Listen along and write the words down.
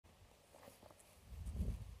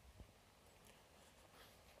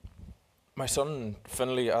My son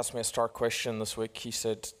Finley asked me a stark question this week. He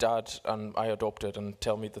said, "Dad, am I adopted? And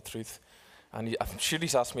tell me the truth." And I'm sure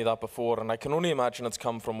he's asked me that before, and I can only imagine it's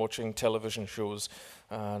come from watching television shows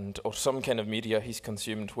or some kind of media he's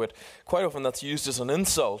consumed, where quite often that's used as an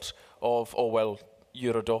insult of, "Oh, well,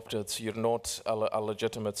 you're adopted, so you're not a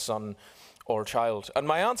legitimate son or child." And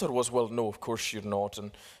my answer was, "Well, no, of course you're not."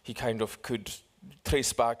 And he kind of could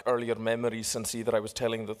trace back earlier memories and see that I was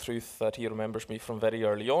telling the truth, that he remembers me from very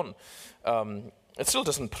early on. It still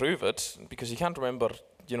doesn't prove it, because you can't remember,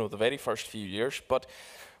 the very first few years. But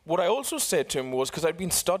what I also said to him was, because I'd been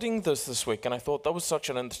studying this week, and I thought that was such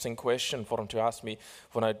an interesting question for him to ask me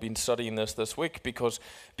when I'd been studying this week, because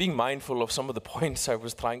being mindful of some of the points I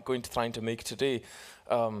was trying to make today,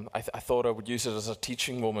 I thought I would use it as a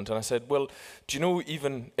teaching moment. And I said, well, do you know,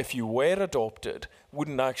 even if you were adopted,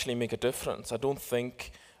 wouldn't actually make a difference. I don't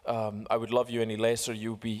think I would love you any less, or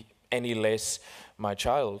you would be any less my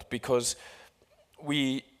child, because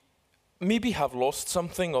we maybe have lost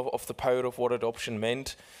something of the power of what adoption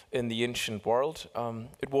meant in the ancient world.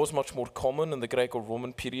 It was much more common in the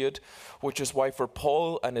Greco-Roman period, which is why for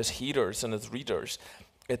Paul and his hearers and his readers,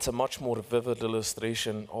 it's a much more vivid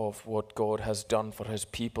illustration of what God has done for his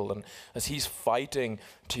people. And as he's fighting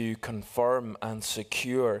to confirm and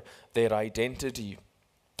secure their identity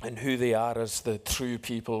and who they are as the true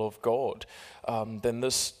people of God, then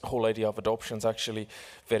this whole idea of adoption is actually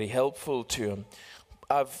very helpful to him.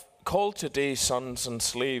 I've called today sons and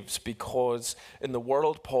slaves because in the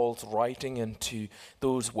world Paul's writing into,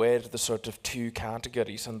 those were the sort of two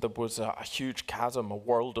categories, and there was a huge chasm, a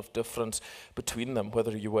world of difference between them,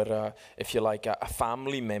 whether you were, if you like, a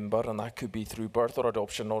family member, and that could be through birth or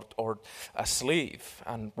adoption, or a slave.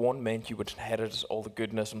 And one meant you would inherit all the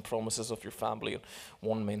goodness and promises of your family, and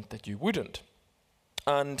one meant that you wouldn't.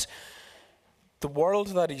 And the world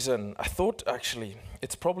that he's in, I thought actually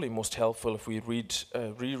it's probably most helpful if we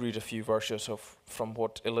reread a few verses from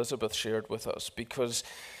what Elizabeth shared with us, because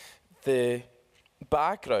the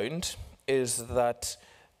background is that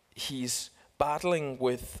he's battling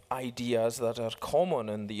with ideas that are common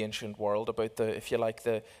in the ancient world about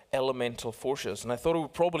the elemental forces. And I thought it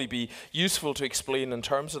would probably be useful to explain in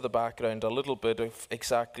terms of the background a little bit of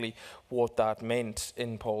exactly what that meant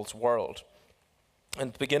in Paul's world.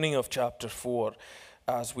 In the beginning of chapter 4,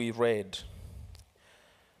 as we read,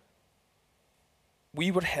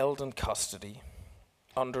 we were held in custody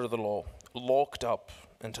under the law, locked up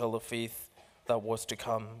until the faith that was to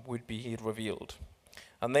come would be revealed.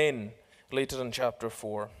 And then, later in chapter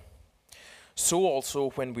 4, so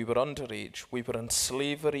also when we were underage, we were in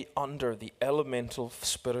slavery under the elemental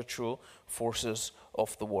spiritual forces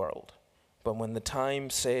of the world. But when the time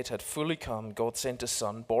set had fully come, God sent his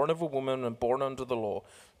Son, born of a woman and born under the law,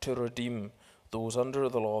 to redeem those under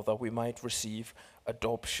the law, that we might receive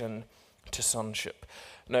adoption to sonship.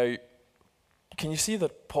 Now, can you see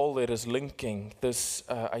that Paul there is linking this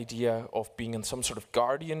idea of being in some sort of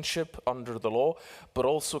guardianship under the law, but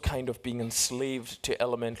also kind of being enslaved to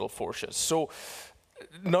elemental forces? So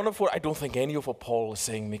I don't think any of what Paul is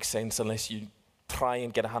saying makes sense unless you try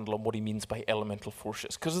and get a handle on what he means by elemental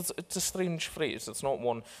forces, because it's a strange phrase. It's not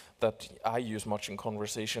one that I use much in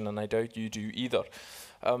conversation, and I doubt you do either.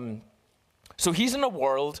 So he's in a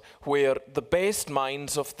world where the best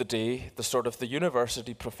minds of the day, the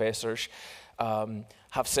university professors,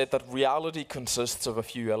 have said that reality consists of a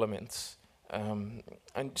few elements. And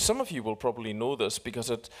some of you will probably know this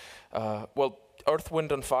because Earth,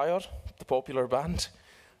 Wind and Fire, the popular band,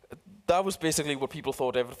 that was basically what people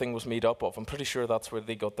thought everything was made up of. I'm pretty sure that's where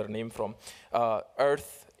they got their name from.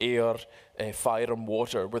 Earth, air, fire and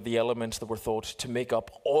water were the elements that were thought to make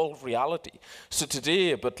up all reality. So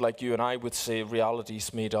today, a bit like you and I would say, reality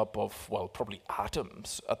is made up of, probably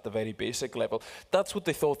atoms at the very basic level. That's what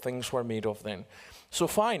they thought things were made of then. So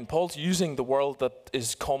fine, Paul's using the world that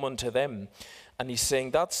is common to them, and he's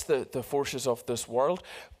saying that's the forces of this world,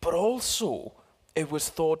 but also it was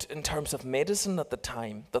thought in terms of medicine at the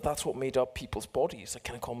time that that's what made up people's bodies, a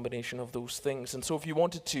kind of combination of those things. And so if you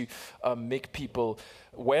wanted to make people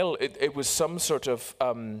well, it was some sort of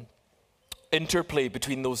interplay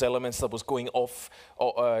between those elements that was going off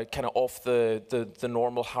the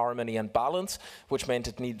normal harmony and balance, which meant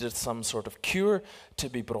it needed some sort of cure to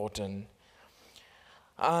be brought in.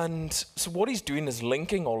 And so what he's doing is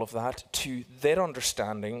linking all of that to their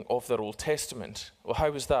understanding of their Old Testament. Well,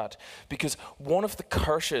 how is that? Because one of the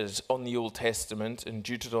curses on the Old Testament in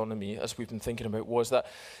Deuteronomy, as we've been thinking about, was that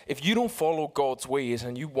if you don't follow God's ways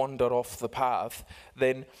and you wander off the path,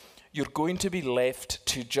 then you're going to be left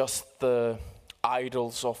to just the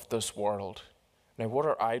idols of this world. Now, what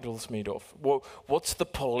are idols made of? What's the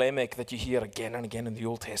polemic that you hear again and again in the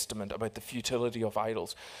Old Testament about the futility of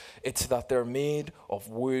idols? It's that they're made of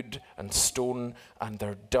wood and stone, and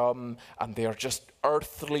they're dumb, and they are just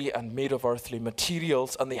earthly and made of earthly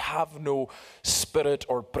materials, and they have no spirit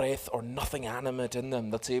or breath or nothing animate in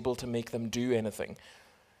them that's able to make them do anything.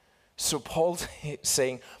 So Paul's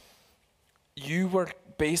saying, you were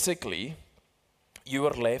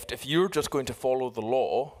left, if you're just going to follow the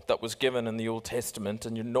law that was given in the Old Testament,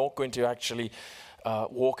 and you're not going to actually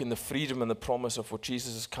walk in the freedom and the promise of what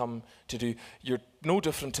Jesus has come to do, you're no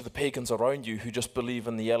different to the pagans around you who just believe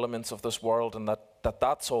in the elements of this world and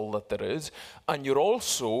that's all that there is. And you're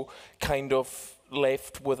also kind of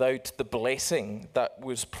left without the blessing that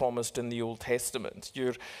was promised in the Old Testament.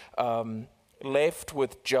 You're left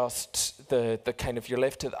with just you're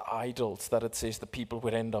left to the idols that it says the people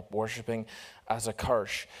would end up worshipping as a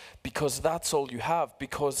curse, because that's all you have,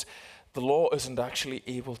 because the law isn't actually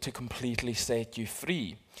able to completely set you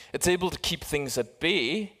free. It's able to keep things at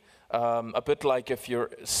bay, a bit like if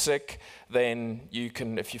you're sick, then you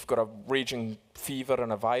can, if you've got a raging fever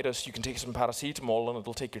and a virus, you can take some paracetamol and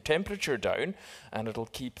it'll take your temperature down and it'll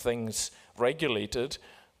keep things regulated.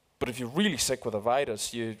 But if you're really sick with a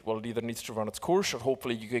virus, it either needs to run its course, or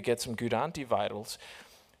hopefully you could get some good antivirals.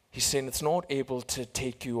 He's saying it's not able to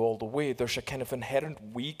take you all the way. There's a kind of inherent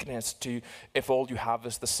weakness to if all you have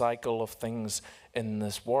is the cycle of things in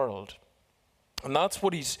this world. And that's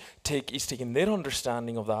what he's taking their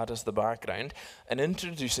understanding of that as the background, and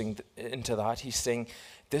introducing into that, he's saying,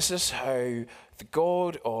 this is how the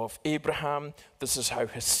God of Abraham, this is how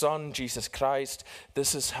his son, Jesus Christ,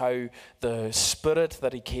 this is how the Spirit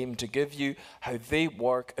that he came to give you, how they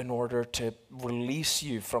work in order to release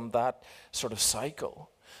you from that sort of cycle.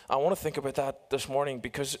 I want to think about that this morning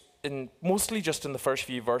because mostly just in the first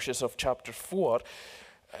few verses of chapter 4,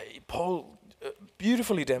 Paul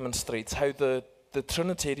beautifully demonstrates how the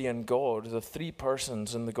Trinitarian God, the three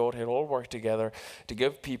persons in the Godhead, all work together to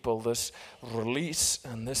give people this release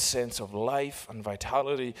and this sense of life and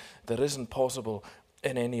vitality that isn't possible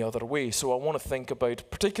in any other way. So I want to think about,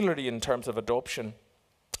 particularly in terms of adoption,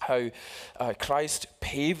 how Christ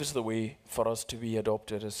paves the way for us to be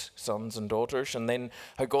adopted as sons and daughters, and then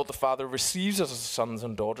how God the Father receives us as sons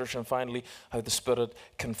and daughters, and finally how the Spirit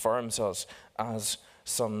confirms us as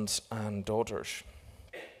sons and daughters.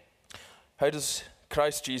 How does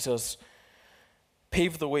Christ Jesus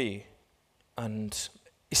pave the way and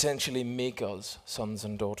essentially make us sons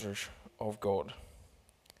and daughters of God?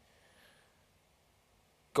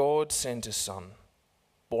 God sent his Son,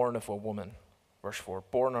 born of a woman, verse 4,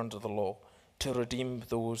 born under the law, to redeem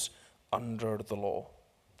those under the law,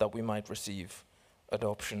 that we might receive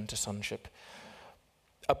adoption to sonship.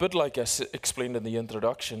 A bit like I explained in the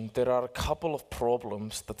introduction, there are a couple of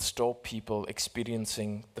problems that stop people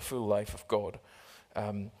experiencing the full life of God.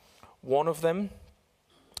 One of them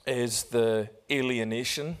is the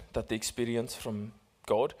alienation that they experience from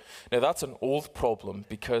God. Now that's an old problem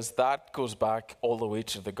because that goes back all the way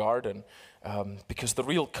to the garden. Because the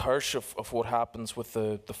real curse of what happens with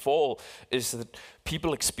the fall is that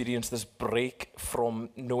people experience this break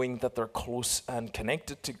from knowing that they're close and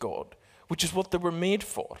connected to God, which is what they were made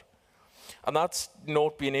for. And that's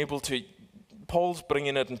not being able to, Paul's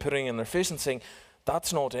bringing it and putting it in their face and saying,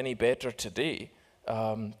 that's not any better today.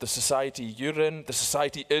 The society you're in, the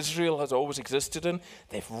society Israel has always existed in,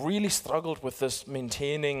 they've really struggled with this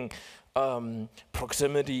maintaining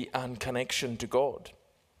proximity and connection to God.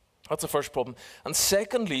 That's the first problem. And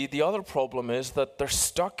secondly, the other problem is that they're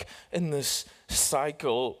stuck in this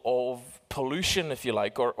cycle of pollution, if you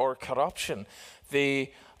like, or corruption.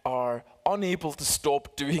 They are unable to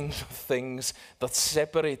stop doing the things that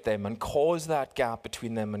separate them and cause that gap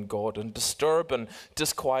between them and God, and disturb and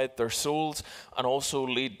disquiet their souls, and also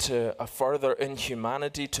lead to a further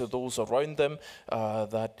inhumanity to those around them,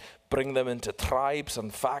 that bring them into tribes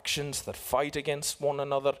and factions that fight against one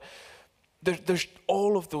another. There's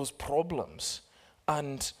all of those problems,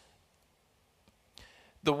 and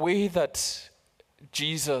the way that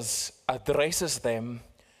Jesus addresses them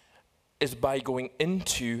is by going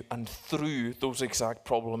into and through those exact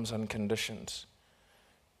problems and conditions.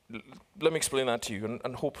 Let me explain that to you,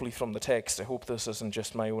 and hopefully from the text. I hope this isn't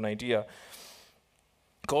just my own idea.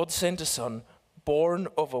 God sent a Son, born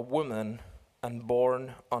of a woman and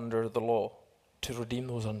born under the law, to redeem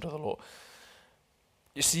those under the law.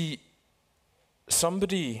 You see,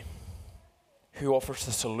 somebody who offers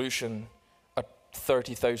the solution at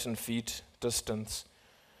 30,000 feet distance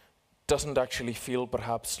doesn't actually feel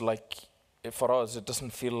perhaps like, for us, it doesn't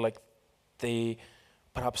feel like they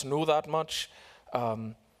perhaps know that much.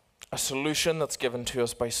 A solution that's given to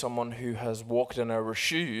us by someone who has walked in our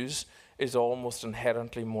shoes is almost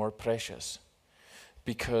inherently more precious,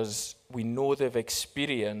 because we know they've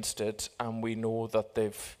experienced it and we know that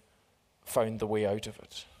they've found the way out of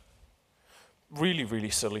it. Really, really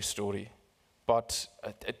silly story, but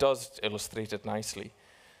it does illustrate it nicely.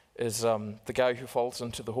 Is the guy who falls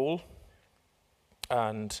into the hole,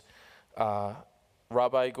 and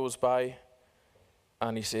rabbi goes by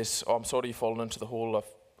and he says, "Oh, I'm sorry you've fallen into the hole,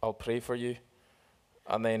 I'll pray for you."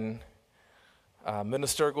 And then a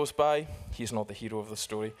minister goes by. He's not the hero of the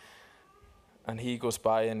story. And he goes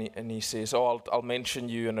by and he says, "Oh, I'll mention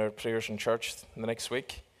you in our prayers in church the next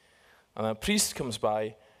week." And a priest comes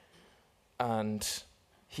by and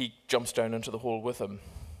he jumps down into the hole with him.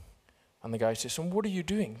 And the guy says, "So what are you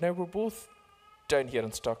doing? Now we're both down here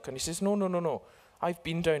and stuck." And he says, No. I've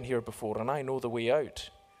been down here before and I know the way out."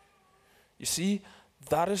 You see,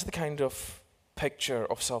 that is the kind of picture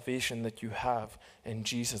of salvation that you have in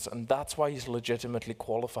Jesus. And that's why he's legitimately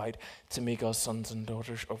qualified to make us sons and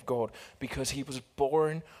daughters of God. Because he was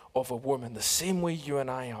born of a woman, the same way you and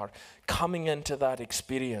I are, coming into that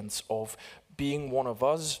experience of being one of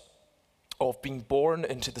us, of being born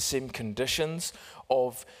into the same conditions,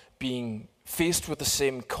 of being faced with the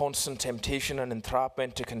same constant temptation and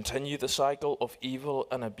entrapment to continue the cycle of evil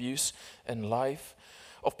and abuse in life,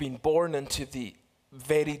 of being born into the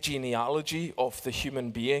very genealogy of the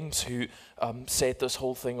human beings who set this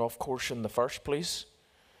whole thing off course in the first place.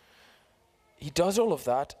 He does all of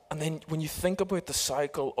that, and then when you think about the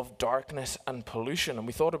cycle of darkness and pollution, and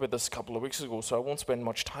we thought about this a couple of weeks ago, so I won't spend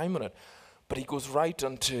much time on it, but he goes right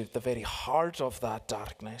into the very heart of that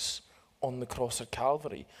darkness on the cross at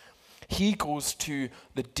Calvary. He goes to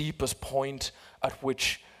the deepest point at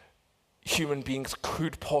which human beings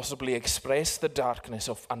could possibly express the darkness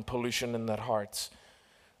and pollution in their hearts.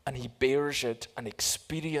 And he bears it and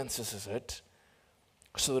experiences it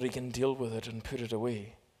so that he can deal with it and put it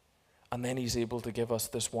away. And then he's able to give us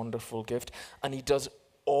this wonderful gift. And he does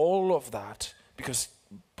all of that because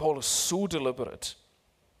Paul is so deliberate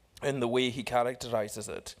in the way he characterizes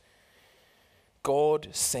it. God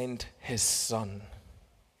sent his Son.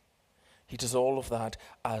 He does all of that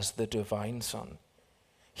as the divine Son.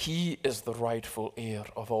 He is the rightful heir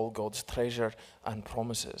of all God's treasure and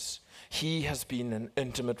promises. He has been in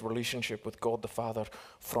intimate relationship with God the Father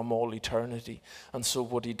from all eternity. And so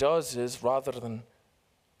what he does is, rather than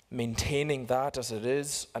maintaining that as it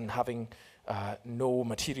is and having no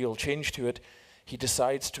material change to it, he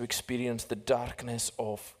decides to experience the darkness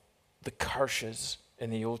of the curses in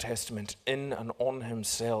the Old Testament in and on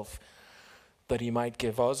himself, that he might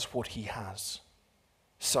give us what he has: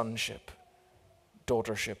 sonship,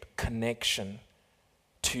 daughtership, connection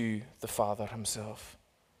to the Father himself.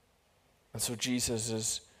 And so Jesus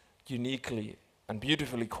is uniquely and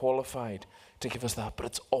beautifully qualified to give us that, but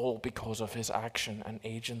it's all because of his action and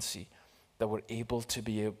agency that we're able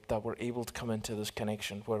to come into this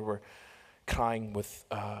connection where we're crying with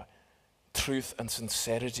truth and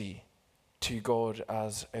sincerity to God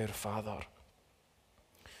as our Father.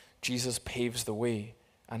 Jesus paves the way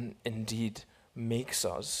and indeed makes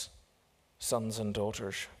us sons and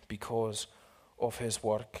daughters because of his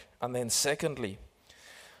work. And then secondly,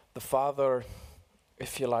 the Father,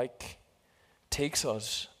 if you like, takes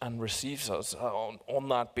us and receives us on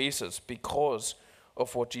that basis because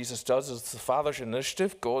of what Jesus does. It's the Father's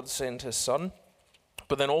initiative. God sent his Son.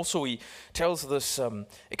 But then also he tells this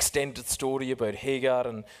extended story about Hagar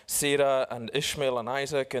and Sarah and Ishmael and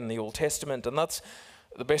Isaac in the Old Testament. And that's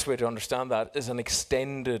the best way to understand that is an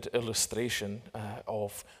extended illustration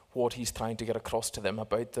of what he's trying to get across to them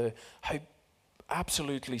about how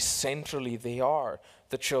absolutely centrally they are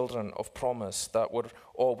the children of promise that were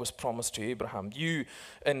always promised to Abraham. You,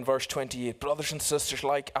 in verse 28, brothers and sisters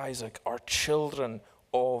like Isaac, are children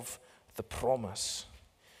of the promise.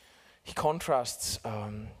 He contrasts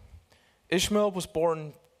Ishmael was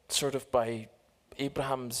born sort of by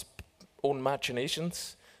Abraham's own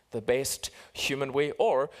machinations, the best human way,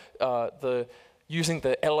 or using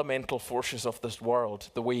the elemental forces of this world,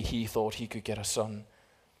 the way he thought he could get a son.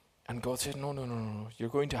 And God said, no, you're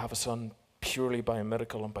going to have a son purely by a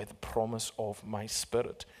miracle and by the promise of my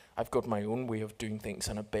Spirit. I've got my own way of doing things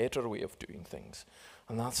and a better way of doing things.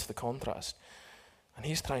 And that's the contrast. And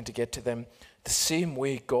he's trying to get to them the same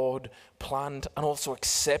way God planned and also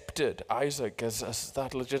accepted Isaac as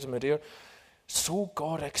that legitimate heir. So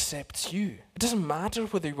God accepts you. It doesn't matter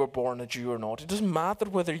whether you were born a Jew or not. It doesn't matter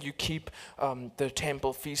whether you keep the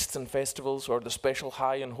temple feasts and festivals or the special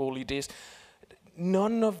high and holy days.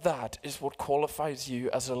 None of that is what qualifies you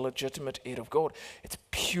as a legitimate heir of God. It's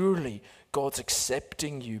purely God's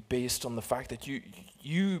accepting you based on the fact that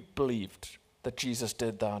You believed that Jesus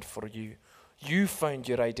did that for you. You found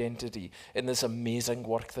your identity in this amazing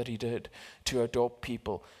work that he did to adopt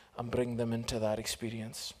people and bring them into that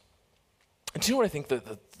experience. And do you know what I think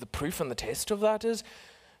the proof and the test of that is?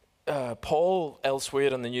 Paul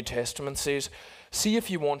elsewhere in the New Testament says, see,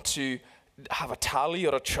 if you want to have a tally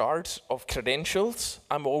or a chart of credentials,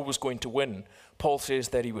 I'm always going to win. Paul says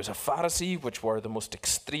that he was a Pharisee, which were the most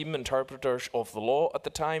extreme interpreters of the law at the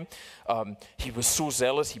time. He was so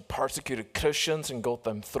zealous, he persecuted Christians and got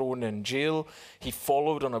them thrown in jail. He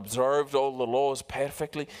followed and observed all the laws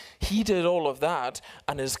perfectly. He did all of that,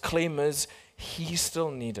 and his claim is he still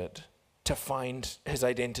needed to find his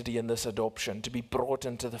identity in this adoption, to be brought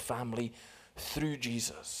into the family through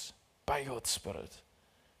Jesus, by God's Spirit.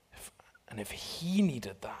 And if he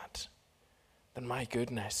needed that, then my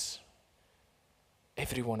goodness,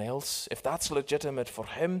 everyone else, if that's legitimate for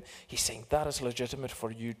him, he's saying that is legitimate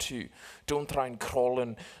for you too. Don't try and crawl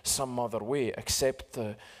in some other way, accept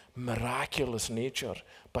the miraculous nature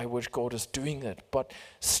by which God is doing it, but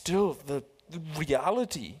still the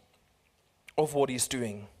reality of what he's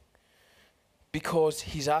doing. Because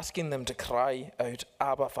he's asking them to cry out,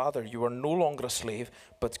 Abba, Father, you are no longer a slave,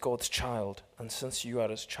 but God's child. And since you are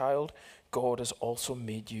his child, God has also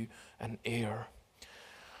made you an heir.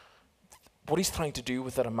 What he's trying to do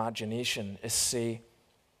with their imagination is say,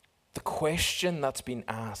 the question that's been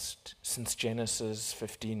asked since Genesis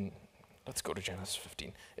 15, let's go to Genesis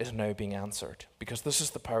 15, is now being answered. Because this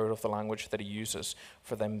is the power of the language that he uses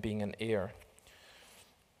for them being an heir.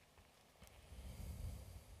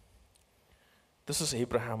 This is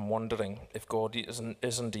Abraham wondering if God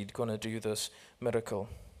is indeed going to do this miracle.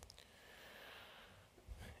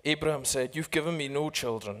 Abraham said, you've given me no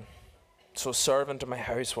children, so a servant in my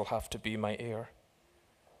house will have to be my heir.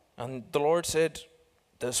 And the Lord said,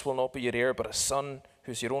 this will not be your heir, but a son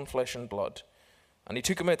who's your own flesh and blood. And he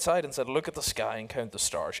took him outside and said, look at the sky and count the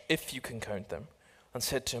stars, if you can count them. And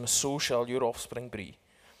said to him, so shall your offspring be.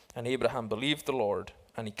 And Abraham believed the Lord,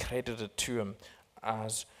 and he credited it to him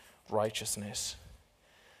as righteousness.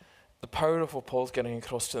 The power of what Paul's getting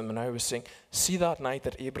across to them now is saying, see that night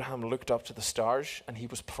that Abraham looked up to the stars and he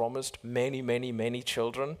was promised many, many, many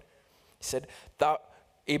children? He said that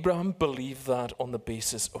Abraham believed that on the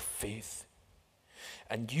basis of faith.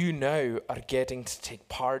 And you now are getting to take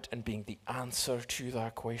part in being the answer to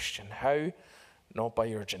that question. How? Not by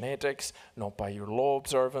your genetics, not by your law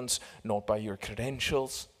observance, not by your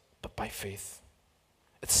credentials, but by faith.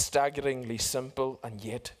 It's staggeringly simple, and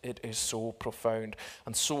yet it is so profound.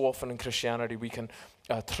 And so often in Christianity we can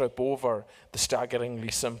trip over the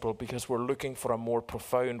staggeringly simple because we're looking for a more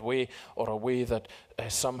profound way, or a way that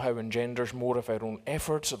somehow engenders more of our own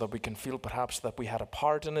effort so that we can feel perhaps that we had a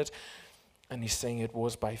part in it. And he's saying it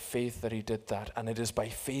was by faith that he did that. And it is by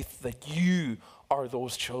faith that you are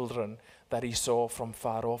those children that he saw from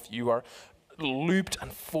far off. You are looped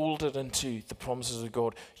and folded into the promises of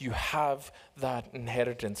God. You have that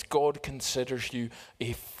inheritance. God considers you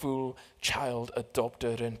a full child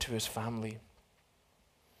adopted into his family.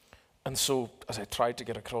 And so, as I tried to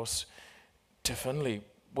get across to Finlay,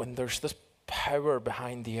 when there's this power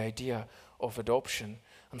behind the idea of adoption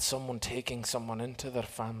and someone taking someone into their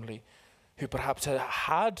family who perhaps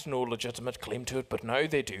had no legitimate claim to it, but now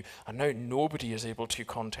they do, and now nobody is able to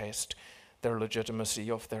contest their legitimacy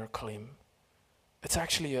of their claim. It's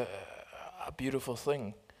actually a beautiful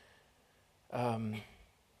thing. I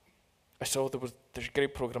saw there's a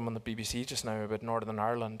great program on the BBC just now about Northern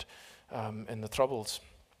Ireland in the Troubles,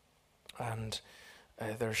 and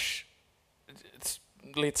it's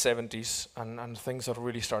late 70s, and things are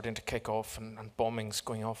really starting to kick off, and bombings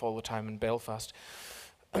going off all the time in Belfast.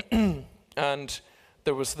 And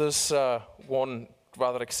there was this one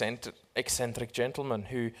rather eccentric gentleman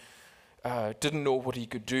who didn't know what he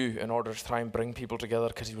could do in order to try and bring people together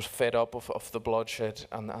because he was fed up of the bloodshed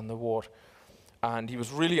and the war. And he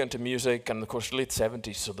was really into music, and of course late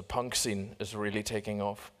 70s, so the punk scene is really taking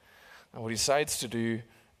off. And what he decides to do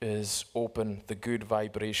is open the Good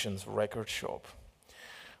Vibrations record shop.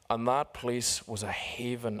 And that place was a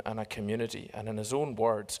haven and a community. And in his own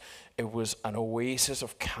words, it was an oasis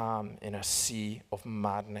of calm in a sea of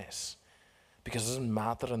madness. Because it doesn't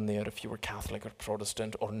matter in there if you were Catholic or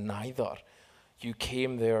Protestant or neither. You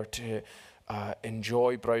came there to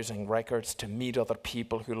enjoy browsing records, to meet other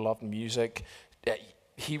people who loved music.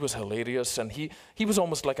 He was hilarious, and he was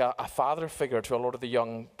almost like a father figure to a lot of the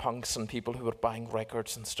young punks and people who were buying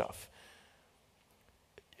records and stuff.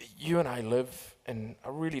 You and I live in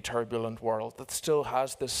a really turbulent world that still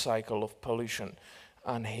has this cycle of pollution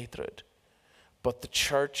and hatred. But the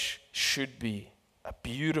church should be a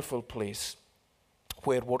beautiful place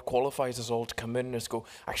where what qualifies us all to come in is go,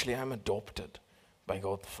 actually, I'm adopted by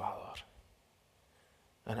God the Father.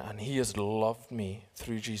 And he has loved me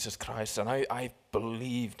through Jesus Christ. And I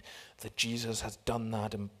believed that Jesus has done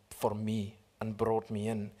that for me and brought me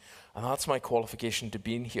in. And that's my qualification to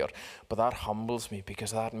being here. But that humbles me,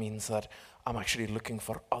 because that means that I'm actually looking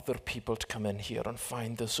for other people to come in here and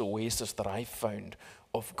find this oasis that I found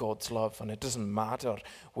of God's love. And it doesn't matter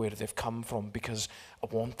where they've come from, because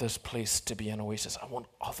I want this place to be an oasis. I want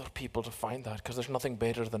other people to find that, because there's nothing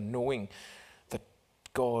better than knowing that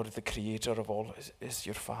God, the creator of all, is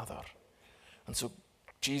your Father. And so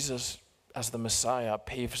Jesus, as the Messiah,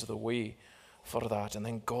 paves the way for that. And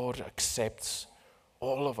then God accepts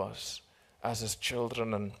all of us as his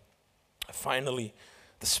children. And finally,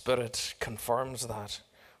 the Spirit confirms that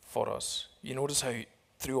for us. You notice how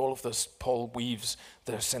through all of this, Paul weaves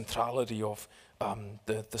the centrality of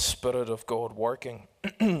the Spirit of God working.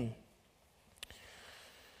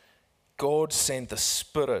 God sent the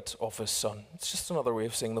Spirit of his Son. It's just another way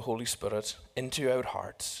of saying the Holy Spirit into our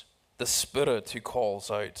hearts. The Spirit who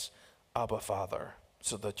calls out, Abba, Father,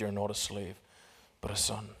 so that you're not a slave, but a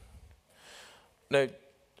son. Now,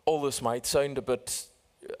 all this might sound a bit,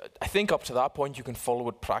 I think up to that point you can follow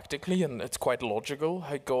it practically, and it's quite logical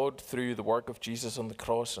how God, through the work of Jesus on the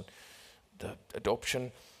cross and the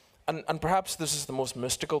adoption, and perhaps this is the most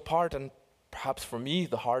mystical part, and perhaps for me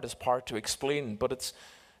the hardest part to explain, but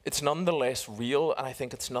it's nonetheless real, and I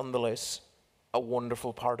think it's nonetheless a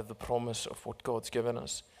wonderful part of the promise of what God's given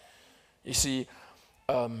us. You see,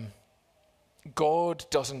 God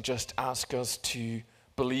doesn't just ask us to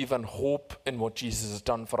believe and hope in what Jesus has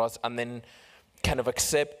done for us and then kind of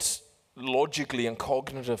accept logically and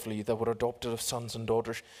cognitively that we're adopted as sons and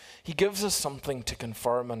daughters. He gives us something to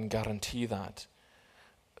confirm and guarantee that.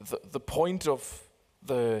 The point of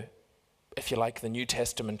the, if you like, the New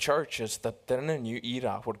Testament church is that they're in a new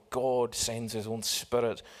era where God sends his own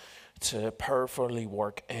Spirit to powerfully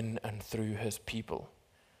work in and through his people.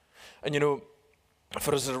 And you know,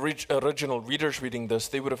 for his original readers reading this,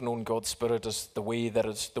 they would have known God's Spirit as the ways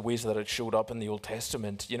that it showed up in the Old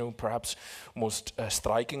Testament. You know, perhaps most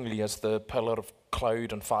strikingly as the pillar of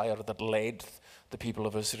cloud and fire that led the people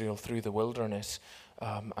of Israel through the wilderness,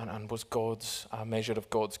 and was God's measure of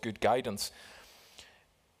God's good guidance.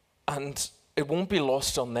 And it won't be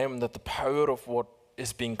lost on them that the power of what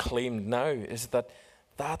is being claimed now is that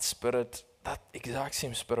Spirit, that exact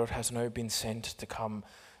same Spirit, has now been sent to come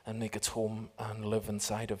and make its home and live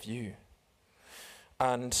inside of you.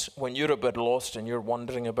 And when you're a bit lost and you're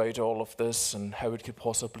wondering about all of this and how it could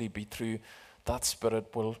possibly be true, that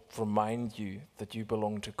Spirit will remind you that you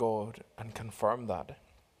belong to God and confirm that.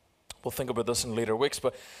 We'll think about this in later weeks,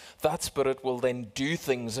 but that Spirit will then do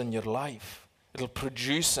things in your life. It'll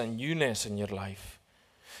produce a newness in your life.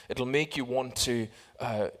 It'll make you want to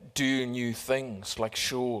do new things, like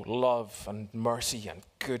show love and mercy and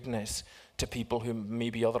goodness to people who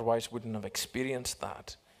maybe otherwise wouldn't have experienced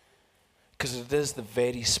that. Because it is the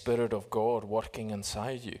very Spirit of God working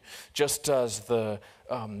inside you. Just as the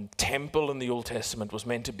temple in the Old Testament was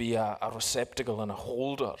meant to be a receptacle and a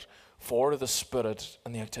holder for the Spirit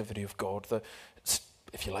and the activity of God.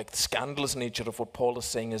 If you like, the scandalous nature of what Paul is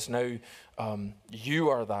saying is now you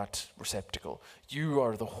are that receptacle. You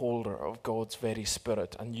are the holder of God's very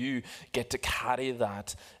Spirit, and you get to carry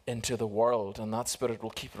that into the world, and that Spirit will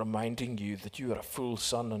keep reminding you that you are a full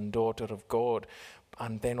son and daughter of God,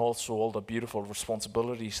 and then also all the beautiful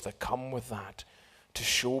responsibilities that come with that to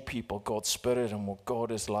show people God's Spirit and what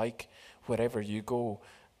God is like wherever you go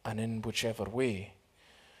and in whichever way.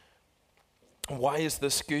 Why is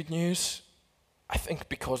this good news? I think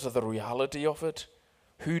because of the reality of it.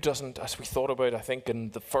 Who doesn't, as we thought about, I think,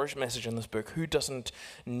 in the first message in this book, who doesn't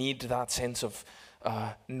need that sense of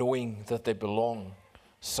knowing that they belong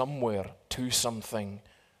somewhere to something,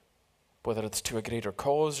 whether it's to a greater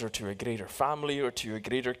cause or to a greater family or to a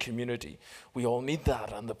greater community? We all need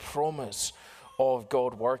that, and the promise of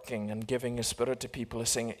God working and giving his Spirit to people is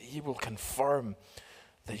saying he will confirm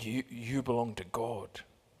that you belong to God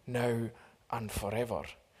now and forever.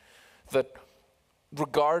 That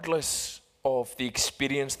regardless of the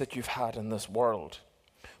experience that you've had in this world,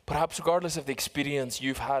 perhaps regardless of the experience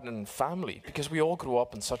you've had in family, because we all grow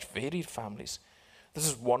up in such varied families. This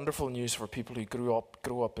is wonderful news for people who grew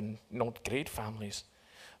up in not great families.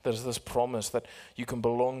 There's this promise that you can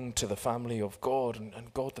belong to the family of God,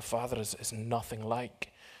 and God the Father is nothing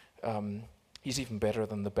like. He's even better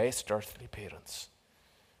than the best earthly parents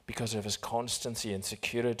because of his constancy and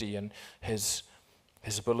security and his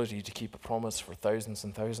ability to keep a promise for thousands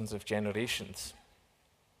and thousands of generations.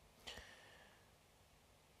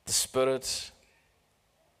 The Spirit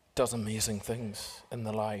does amazing things in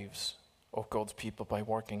the lives of God's people by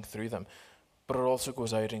working through them. But it also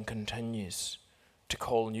goes out and continues to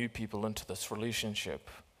call new people into this relationship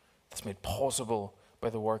that's made possible by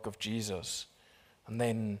the work of Jesus, and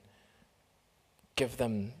then give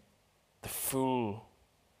them the full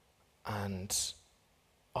and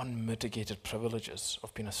unmitigated privileges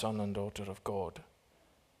of being a son and daughter of God,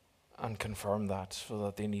 and confirm that so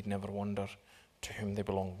that they need never wonder to whom they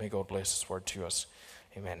belong. May God bless His word to us.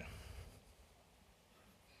 Amen.